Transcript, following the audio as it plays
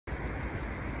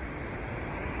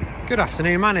Good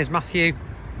afternoon, my name is Matthew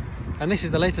and this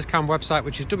is the latest car website,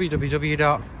 which is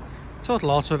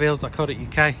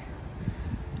www.totalautomobiles.co.uk.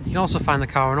 You can also find the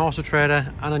car on Auto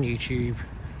Trader and on YouTube.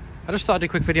 I just thought I'd do a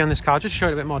quick video on this car just to show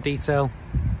it a bit more detail.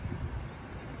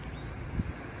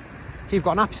 You've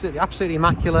got an absolutely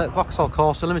immaculate Vauxhall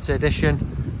Corsa limited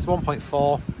edition. It's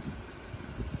 1.4.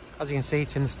 As you can see,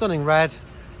 it's in the stunning red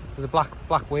with the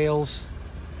black wheels.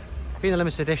 Being a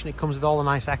limited edition, it comes with all the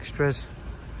nice extras.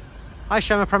 I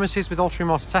share my premises with Ultra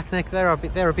Motor Technic. They're a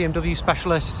BMW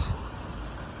specialist.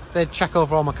 They check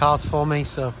over all my cars for me.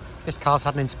 So this car's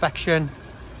had an inspection,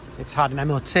 it's had an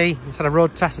MOT, it's had a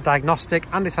road test, a diagnostic,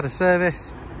 and it's had a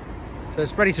service. So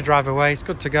it's ready to drive away, it's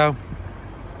good to go.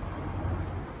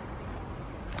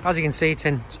 As you can see, it's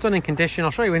in stunning condition.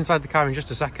 I'll show you inside the car in just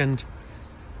a second.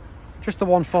 Just the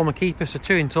one former keeper, so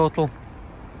 2 in total.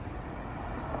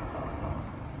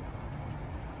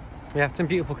 Yeah, it's in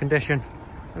beautiful condition.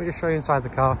 Let me just show you inside the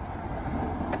car.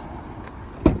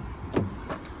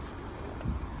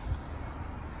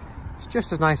 It's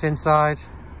just as nice inside.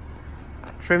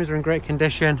 Trims are in great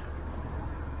condition,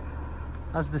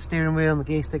 as the steering wheel and the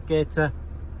gear stick gator.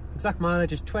 Exact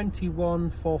mileage is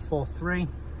 21,443.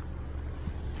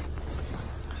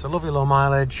 So lovely low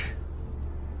mileage.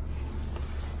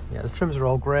 Yeah, the trims are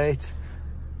all great.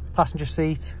 Passenger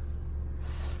seat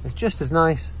is just as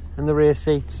nice, and the rear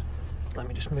seats. Let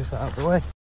me just move that out of the way.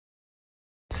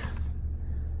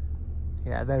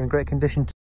 Yeah, they're in great condition.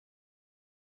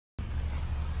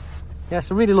 Yeah,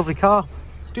 it's a really lovely car.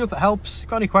 I do hope that helps. If you've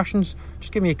got any questions,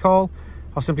 just give me a call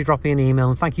or simply drop me an email.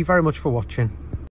 And thank you very much for watching.